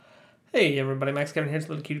Hey everybody, Max Kevin here. It's a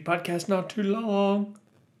little cutie podcast, not too long.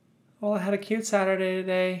 Well, I had a cute Saturday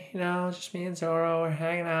today, just me and Zoro were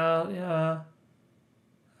hanging out,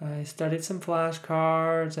 I studied some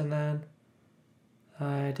flashcards and then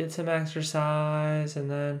I did some exercise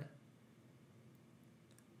and then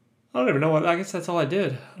I don't even know I guess that's all I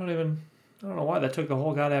did. I don't know why that took the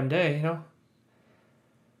whole goddamn day,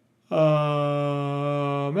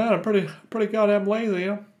 Man, I'm pretty goddamn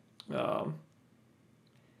lazy,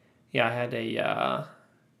 Yeah, I had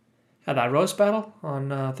that roast battle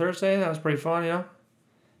on Thursday. That was pretty fun,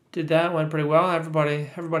 Did that, went pretty well. Everybody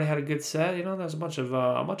had a good set, There was a bunch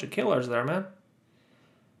of killers there, man.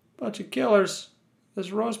 Bunch of killers.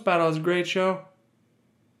 This roast battle was a great show.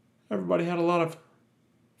 Everybody had a lot of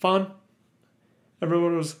fun.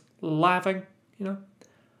 Everyone was laughing,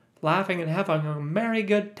 laughing and having a merry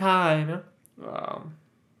good time.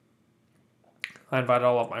 I invited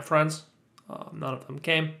all of my friends. None of them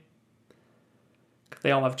came. They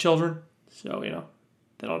all have children, so,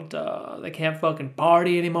 they can't fucking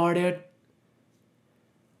party anymore, dude.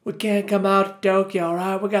 We can't come out to Tokyo,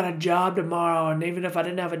 alright? We got a job tomorrow, and even if I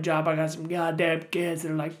didn't have a job, I got some goddamn kids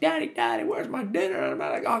that are like, Daddy, where's my dinner? And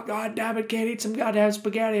I'm like, oh, goddamn it, can't eat some goddamn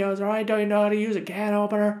SpaghettiOs, alright? Don't you know how to use a can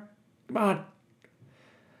opener? Come on.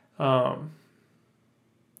 I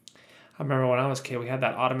remember when I was a kid, we had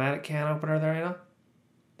that automatic can opener there,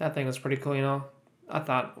 That thing was pretty cool, I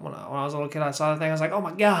thought when I was a little kid, I saw the thing. I was like, oh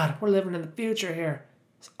my God, we're living in the future here.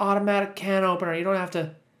 It's automatic can opener. You don't have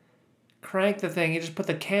to crank the thing. You just put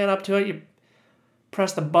the can up to it. You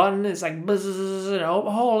press the button. It's like, bzzz, and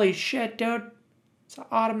holy shit, dude. It's an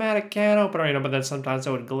automatic can opener, But then sometimes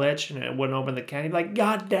it would glitch and it wouldn't open the can. You'd be like,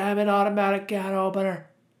 God damn it, automatic can opener.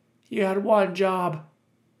 You had one job.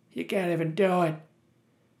 You can't even do it.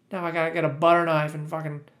 Now I gotta get a butter knife and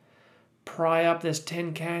fucking pry up this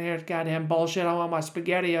tin can here. It's goddamn bullshit. I want my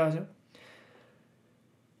SpaghettiOs.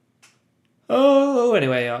 Oh,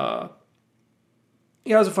 anyway,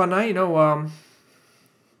 it was a fun night,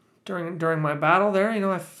 during my battle there,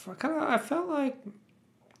 I felt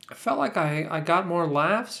like I got more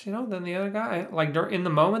laughs, than the other guy. In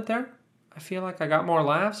the moment there, I feel like I got more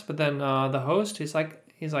laughs, but then the host, he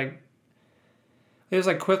was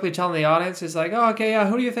quickly telling the audience, he's like, oh, okay, yeah,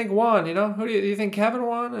 who do you think won? Who do you think Kevin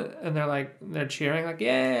won? And they're cheering, like,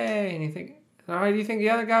 yay. And you think, all right, do you think the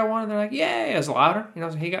other guy won? And they're like, yay. It was louder,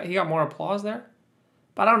 so he got more applause there.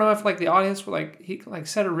 But I don't know if the audience were he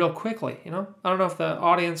said it real quickly, I don't know if the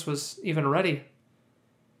audience was even ready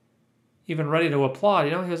to applaud,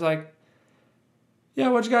 He was like, yeah,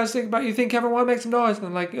 what you guys think about? You think Kevin won? Make some noise. And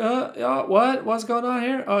I'm like, what? What's going on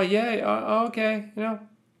here? Oh, yay. Okay,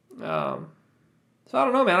 So I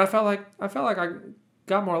don't know, man. I felt like I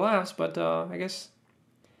got more laughs, but I guess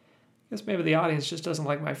maybe the audience just doesn't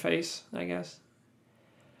like my face. I guess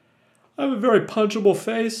I have a very punchable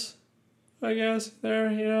face. I guess there,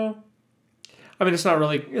 I mean, it's not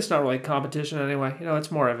really competition anyway. It's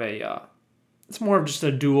more of just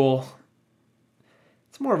a duel.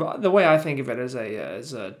 It's more of the way I think of it as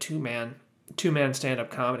a two-man stand-up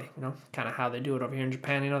comedy, kind of how they do it over here in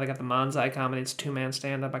Japan. They got the Manzai comedy. It's two-man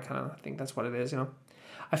stand-up. I kind of think that's what it is,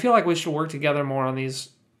 I feel like we should work together more on these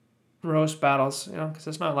roast battles, because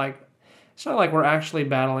it's not like we're actually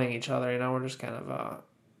battling each other, We're just kind of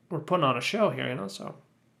we're putting on a show here, so.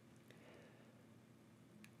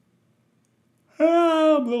 I'm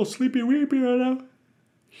a little sleepy-weepy right now.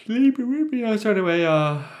 Sleepy-weepy. So anyway,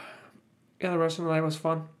 the rest of the night was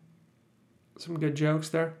fun. Some good jokes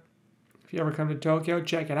there. If you ever come to Tokyo,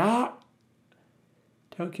 check it out.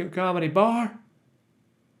 Tokyo Comedy Bar.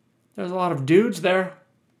 There's a lot of dudes there.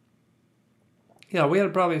 Yeah, we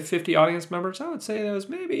had probably 50 audience members. I would say there was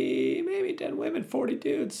maybe 10 women, 40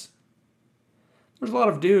 dudes. There's a lot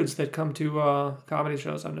of dudes that come to comedy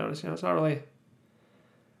shows, I've noticed. It's not really...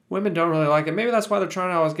 Women don't really like it. Maybe that's why they're trying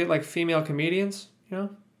to always get female comedians, to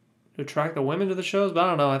attract the women to the shows. But I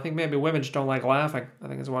don't know. I think maybe women just don't like laughing. I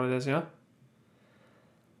think is what it is,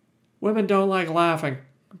 Women don't like laughing.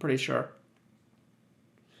 I'm pretty sure.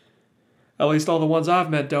 At least all the ones I've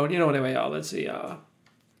met don't. Anyway, let's see.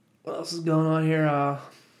 What else is going on here?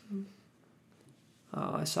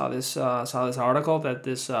 I saw this article that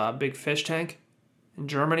this big fish tank in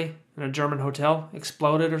Germany, in a German hotel,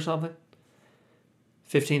 exploded or something.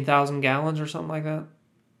 15,000 gallons or something like that.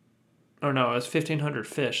 Or no, it was 1,500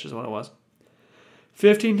 fish is what it was.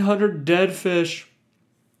 1,500 dead fish.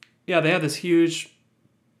 Yeah, they had this huge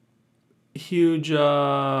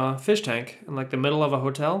fish tank in the middle of a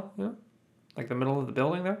hotel, the middle of the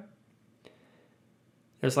building there.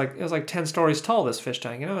 It was 10 stories tall, this fish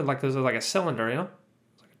tank, and there's a cylinder, It's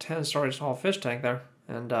 10 stories tall fish tank there,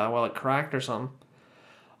 and it cracked or something.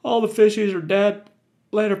 All the fishies are dead.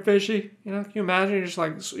 Later, fishy. You know, can you imagine? You're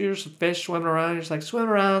just a fish swimming around. You're just like, swim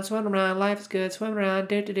around. Life is good. Swim around.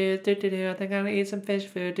 Do-do-do. I think I'm going to eat some fish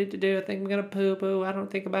food. Do-do-do. I think I'm going to poo-poo. I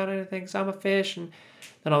don't think about anything because I'm a fish. And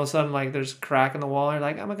then all of a sudden, like, there's a crack in the wall. You're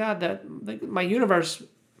like, oh my God, my universe,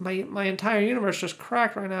 my entire universe just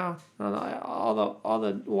cracked right now. All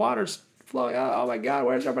the water's flowing. Oh my God,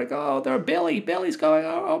 where's everybody going? Oh, there's Billy. Billy's going.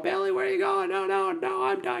 Oh, Billy, where are you going? No,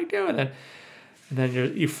 I'm dying too. And then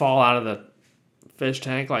you fall out of the fish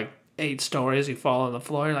tank like 8 stories. You fall on the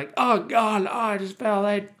floor. You're like, oh God, I just fell.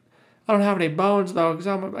 I don't have any bones though, because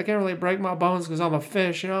I can't really break my bones because I'm a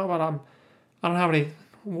fish, you know. But I don't have any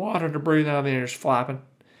water to breathe out. And you're just flapping.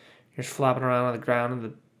 You're just flapping around on the ground in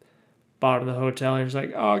the bottom of the hotel. You're just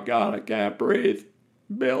like, oh God, I can't breathe.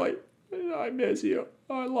 Billy, I miss you.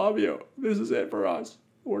 I love you. This is it for us.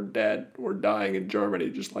 We're dead. We're dying in Germany,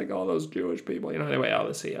 just like all those Jewish people. You know. Anyway,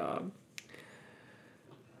 let's see.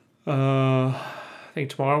 I think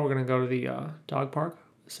tomorrow we're going to go to the dog park,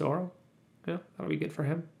 Sorrel. Yeah, that'll be good for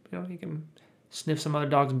him. You know, he can sniff some other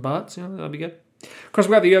dogs' butts. You know, that'll be good. Of course,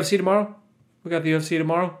 we got the UFC tomorrow.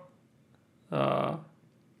 I'll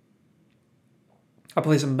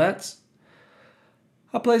play some bets.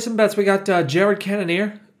 We got Jared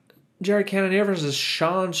Cannonier. Jared Cannonier versus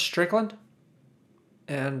Sean Strickland.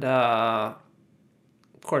 And, of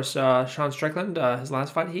course, Sean Strickland, his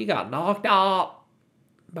last fight, he got knocked out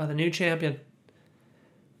by the new champion,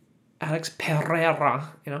 Alex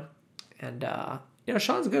Pereira, you know. And, you know,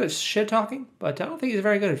 Sean's good at shit-talking, but I don't think he's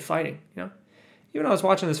very good at fighting, you know. Even though I was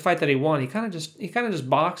watching this fight that he won, he kind of just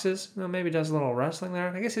boxes, you know, maybe does a little wrestling there.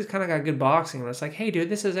 I guess he's kind of got good boxing. And it's like, hey, dude,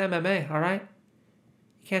 this is MMA, all right?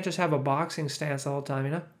 You can't just have a boxing stance the whole time,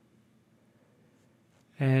 you know?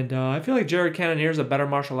 And I feel like Jared Cannonier is a better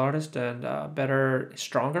martial artist and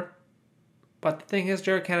stronger. But the thing is,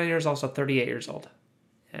 Jared Cannonier is also 38 years old.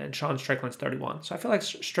 And Sean Strickland's 31. So I feel like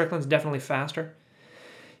Strickland's definitely faster.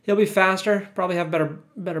 He'll be faster, probably have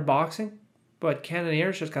better boxing. But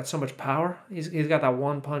Cannonier's just got so much power. He's got that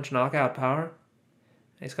one-punch knockout power.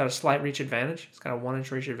 He's got a slight reach advantage. He's got a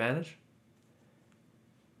 1-inch reach advantage.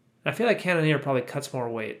 And I feel like Cannonier probably cuts more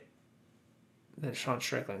weight than Sean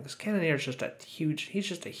Strickland. Because Cannonier's just he's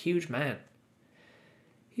just a huge man.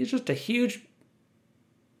 He's just a huge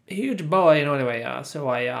boy, you know. Anyway, so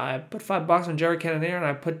I put $5 on Jared Cannonier, and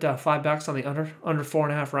I put $5 on the under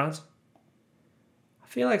 4.5 rounds. I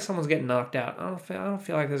feel like someone's getting knocked out. I don't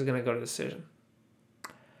feel like this is gonna go to decision.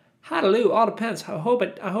 Hallelujah, all depends. I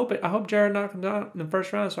hope Jared knocks him down in the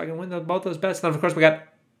first round so I can win both those bets. Then of course we got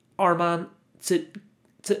Arman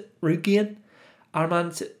Tsarukyan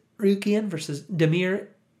versus Damir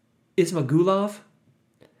Ismagulov.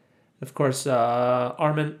 Of course,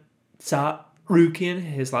 Arman Tsarukyan,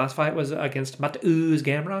 his last fight was against Mateusz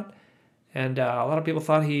Gamrot. And a lot of people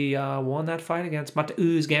thought he won that fight against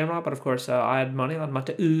Mateusz Gamrot, but of course I had money on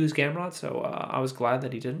Mateusz Gamrot, so I was glad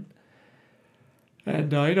that he didn't.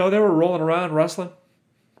 And, you know, they were rolling around, wrestling.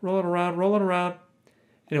 Rolling around.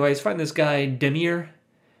 Anyway, he's fighting this guy, Damir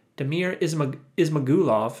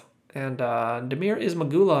Ismagulov. And Damir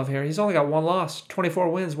Ismagulov here, he's only got 1 loss.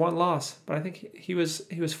 24 wins, 1 loss. But I think he was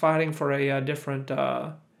fighting for a different...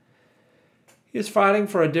 he was fighting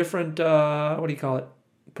for a different, what do you call it?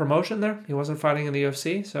 Promotion there. He wasn't fighting in the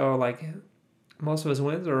UFC. So, like, most of his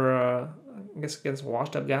wins are, I guess, against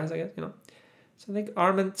washed-up guys, I guess, you know. So I think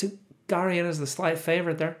Arman Tsarukyan is the slight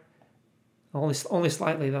favorite there. Only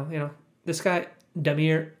slightly though, you know. This guy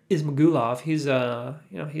Damir Ismagulov, he's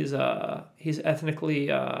ethnically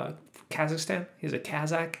Kazakhstan. He's a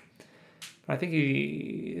Kazakh. But I think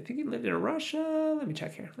he lived in Russia. Let me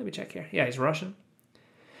check here. Yeah, he's Russian.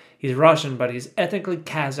 He's Russian, but he's ethnically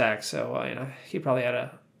Kazakh. So you know, he probably had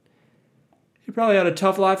a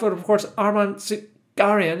tough life. But of course, Arman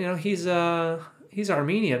Tsarukyan, you know, he's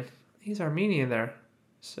Armenian. He's Armenian there.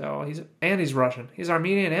 So he's Russian. He's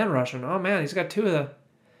Armenian and Russian. Oh man, he's got two of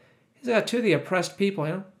the oppressed people,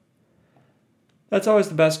 you know. That's always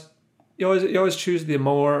the best. You always choose the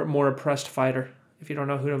more oppressed fighter. If you don't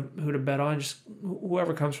know who to bet on, just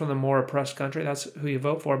whoever comes from the more oppressed country, that's who you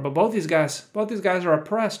vote for. But both these guys are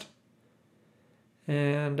oppressed.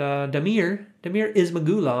 And Damir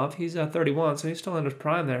Ismagulov, he's 31, so he's still in his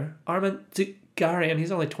prime there. Arman Tsarukyan,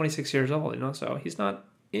 he's only 26 years old, you know, so he's not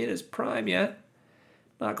in his prime yet.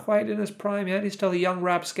 Not quite in his prime yet. He's still a young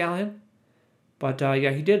rapscallion. But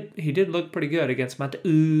yeah, he did look pretty good against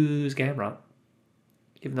Mateusz Gamrot,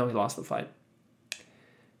 even though he lost the fight.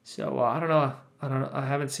 So I don't know. I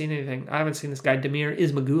haven't seen anything. I haven't seen this guy Damir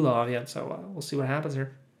Ismagulov yet. So we'll see what happens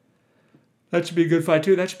here. That should be a good fight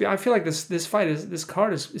too. I feel like this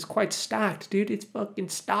card is quite stacked, dude. It's fucking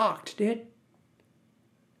stocked, dude.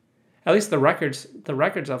 at least the records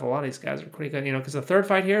of a lot of these guys are pretty good. Because the third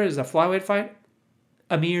fight here is a flyweight fight.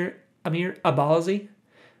 Amir Abalzi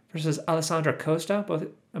versus Alessandro Costa. Both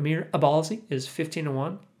Amir Abalzi is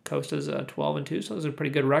 15-1. Costa's 12-2. So those are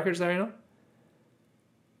pretty good records there.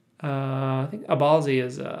 I think Abalzi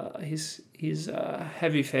is he's a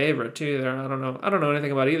heavy favorite too. There, I don't know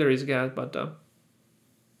anything about either of these guys, but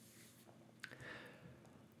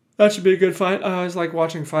that should be a good fight. I always like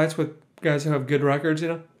watching fights with guys who have good records.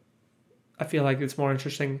 I feel like it's more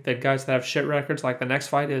interesting than guys that have shit records. Like the next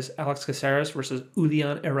fight is Alex Caceres versus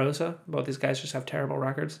Ulian Erosa. Both these guys just have terrible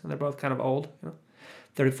records, and they're both kind of old.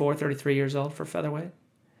 34, 33 years old for featherweight.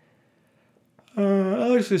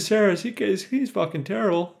 Alex Caceres, he's fucking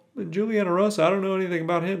terrible. And Julian Erosa, I don't know anything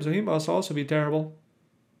about him, so he must also be terrible.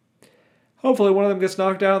 Hopefully one of them gets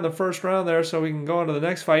knocked out in the first round there, so we can go on to the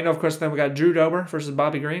next fight. Of course, then we got Drew Dober versus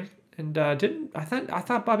Bobby Green. And I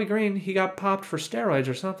thought Bobby Green, he got popped for steroids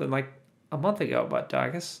or something like a month ago, but I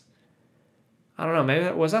guess, I don't know, maybe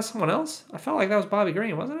was that someone else? I felt like that was Bobby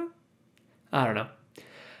Green, wasn't it? I don't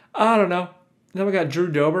know. Then we got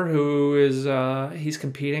Drew Dober, who is he's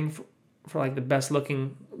competing for like the best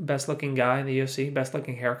looking guy in the UFC, best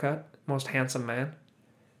looking haircut, most handsome man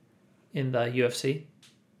in the UFC.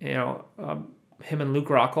 Him and Luke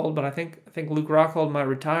Rockhold, but I think Luke Rockhold might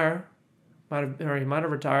retire. He might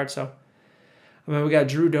have retired. So, we got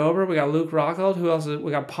Drew Dober, we got Luke Rockhold. Who else?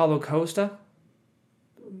 We got Paulo Costa,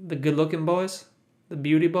 the good-looking boys, the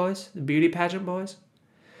beauty pageant boys.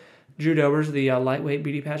 Drew Dober's the lightweight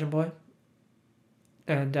beauty pageant boy,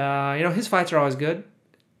 and his fights are always good.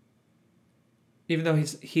 Even though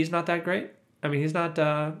he's not that great. I mean, he's not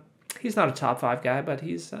a top 5 guy, but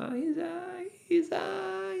he's a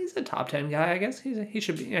top 10 guy, I guess. He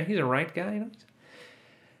should be. Yeah, he's a ranked guy,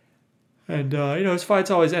 And his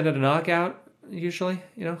fights always end in a knockout. Usually,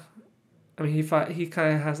 I mean, he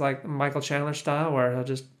kind of has like Michael Chandler style, where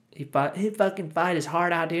he fucking fight his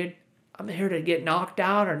heart out, dude. I'm here to get knocked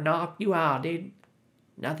out or knock you out, dude.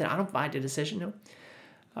 Nothing. I don't fight the decision.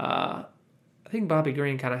 I think Bobby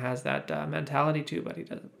Green kind of has that mentality too, but he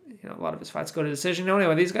doesn't. A lot of his fights go to decision.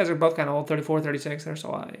 Anyway, these guys are both kind of old, 34, 36 there,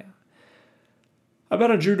 so I bet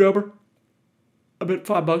on Drew Dober. I bet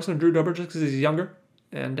 $5 on Drew Dober just because he's younger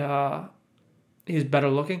and he's better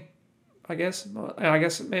looking, I guess. And I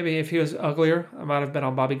guess maybe if he was uglier, I might have bet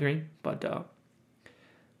on Bobby Green, but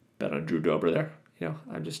bet on Drew Dober there.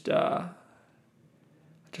 I just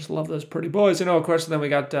love those pretty boys. Of course, then we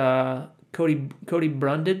got Cody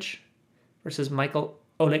Brundage versus Michael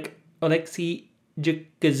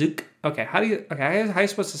Oleksiejczuk. Okay, how are you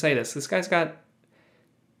supposed to say this? This guy's got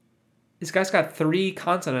 3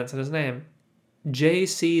 consonants in his name.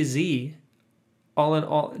 JCZ, all in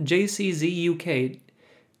all. JCZUK.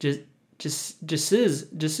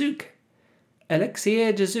 Oleksiejczuk.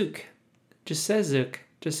 Oleksiejczuk.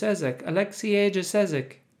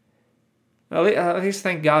 At least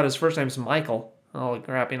thank God his first name's Michael. Holy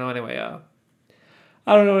crap, anyway,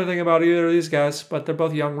 I don't know anything about either of these guys, but they're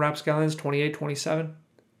both young rapscallions, 28, 27.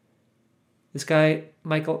 This guy,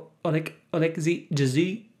 Michael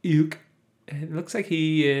Oleksiejczuk, it looks like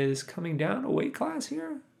he is coming down a weight class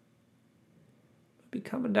here. He's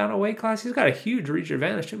got a huge reach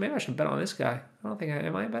advantage too. Maybe I should bet on this guy. I don't think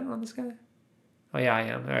am I betting on this guy? Oh yeah, I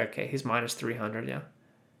am. Okay, he's minus 300, yeah.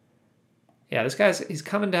 Yeah, he's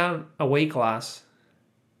coming down a weight class.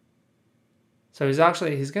 So he's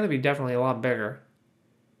going to be definitely a lot bigger.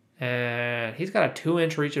 And he's got a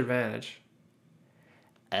 2-inch reach advantage.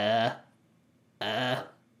 Too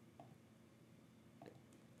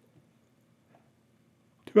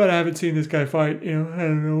bad I haven't seen this guy fight. I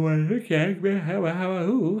don't know what. Okay, how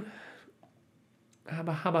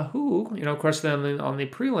about who? Of course, then on the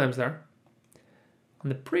prelims there. On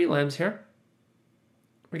the prelims here,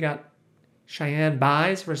 we got Cheyenne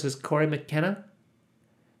Buys versus Corey McKenna.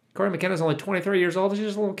 Corey McKenna's only 23 years old. She's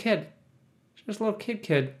just a little kid. She's a little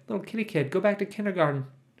kitty kid. Go back to kindergarten.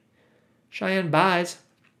 Cheyenne Buys.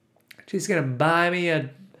 She's going to buy me a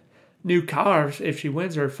new car if she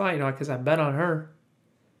wins her fight, because I bet on her.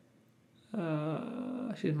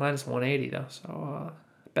 She's minus 180, though, so I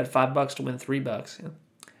bet $5 to win $3. Yeah.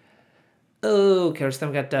 Okay, so then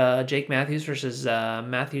we got Jake Matthews versus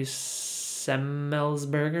Matthew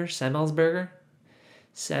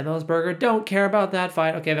Semmelsberger. Don't care about that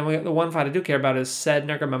fight. Okay, then the one fight I do care about is Said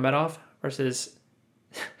Nurmagomedov versus.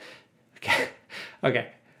 Okay.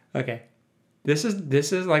 This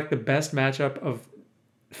is like the best matchup of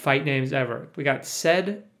fight names ever. We got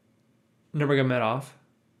Said Nurmagomedov,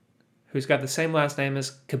 who's got the same last name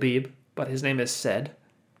as Khabib, but his name is Said.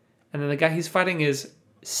 And then the guy he's fighting is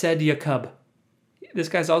Said Yakub. This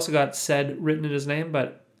guy's also got Said written in his name,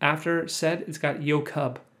 but after Said, it's got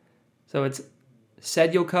Yokub. So it's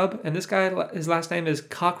Said Yokub, and this guy, his last name is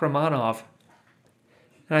Kakhramanov.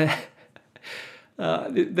 And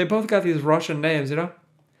they both got these Russian names,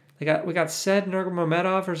 we got Said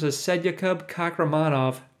Nurmagomedov versus Said Yokub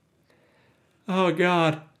Kakhramanov. Oh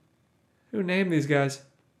God, who named these guys?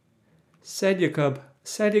 Said Yokub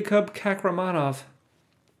Kakhramanov.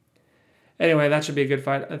 Anyway, that should be a good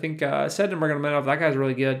fight. I think Said Nurmagomedov, that guy's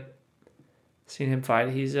really good. Seen him fight.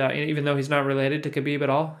 He's even though he's not related to Khabib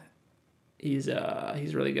at all, he's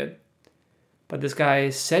really good. But this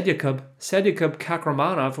guy Said Yokub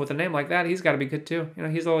Kakhramanov, with a name like that, he's got to be good too.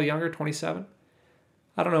 He's a little younger, 27.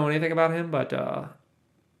 I don't know anything about him, but I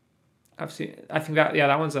think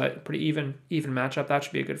that one's a pretty even matchup. That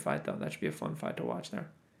should be a good fight though. That should be a fun fight to watch there.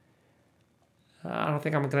 I don't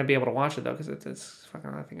think I'm going to be able to watch it though, because it's fucking.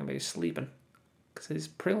 I think I'm maybe sleeping, because these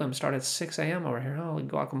prelims start at 6 a.m. over here. Holy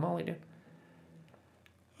guacamole, dude.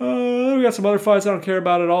 We got some other fights I don't care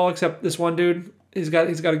about at all, except this one dude. He's got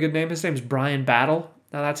a good name. His name's Brian Battle.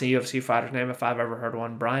 Now that's a UFC fighter's name if I've ever heard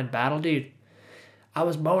one. Brian Battle, dude. I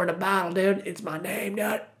was born to battle, dude. It's my name,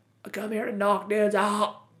 dude. I come here to knock dudes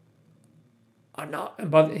out.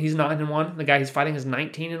 But he's 9-1. The guy he's fighting is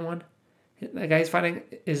 19-1. The guy he's fighting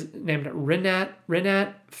is named Rinat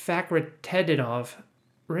Fakhretdinov.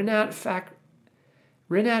 Rinat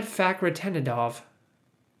Fakhretdinov.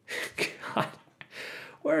 God,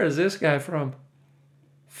 where is this guy from?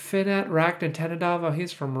 Finat Rakhtentenadov. Oh,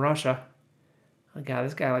 he's from Russia. Oh God,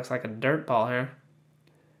 this guy looks like a dirt ball here.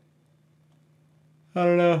 I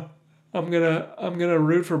don't know. I'm gonna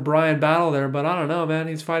root for Brian Battle there, but I don't know, man.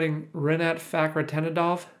 He's fighting Rinat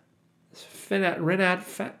Fakhretdinov.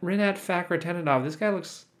 Rinat Fakhretdinov. This guy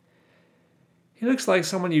looks like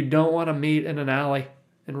someone you don't want to meet in an alley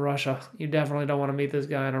in Russia. You definitely don't want to meet this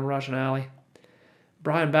guy in a Russian alley.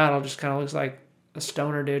 Brian Battle just kind of looks like a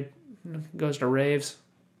stoner dude. Goes to raves.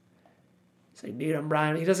 It's like, dude, I'm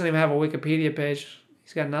Brian. He doesn't even have a Wikipedia page.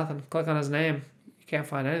 He's got nothing. Click on his name. You can't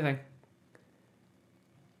find anything.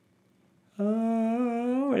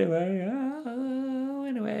 Anyway.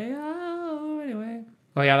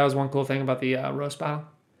 Oh yeah, that was one cool thing about the roast battle.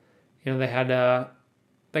 They got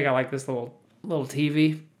like this little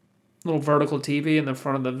TV, little vertical TV in the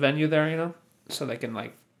front of the venue there, so they can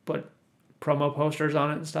like put promo posters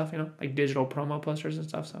on it and stuff, like digital promo posters and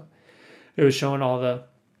stuff. So it was showing all the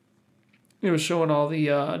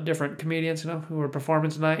different comedians, who were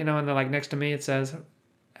performing tonight, and then like next to me it says,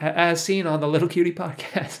 as seen on the Little Cutie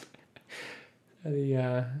podcast.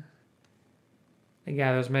 The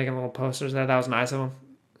guy that was making little posters there, that was nice of him.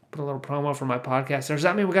 Put a little promo for my podcast. Does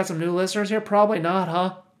that mean we got some new listeners here? Probably not,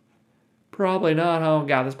 huh? Oh,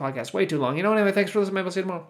 God, this podcast is way too long. Anyway, thanks for listening. Maybe I'll see you tomorrow.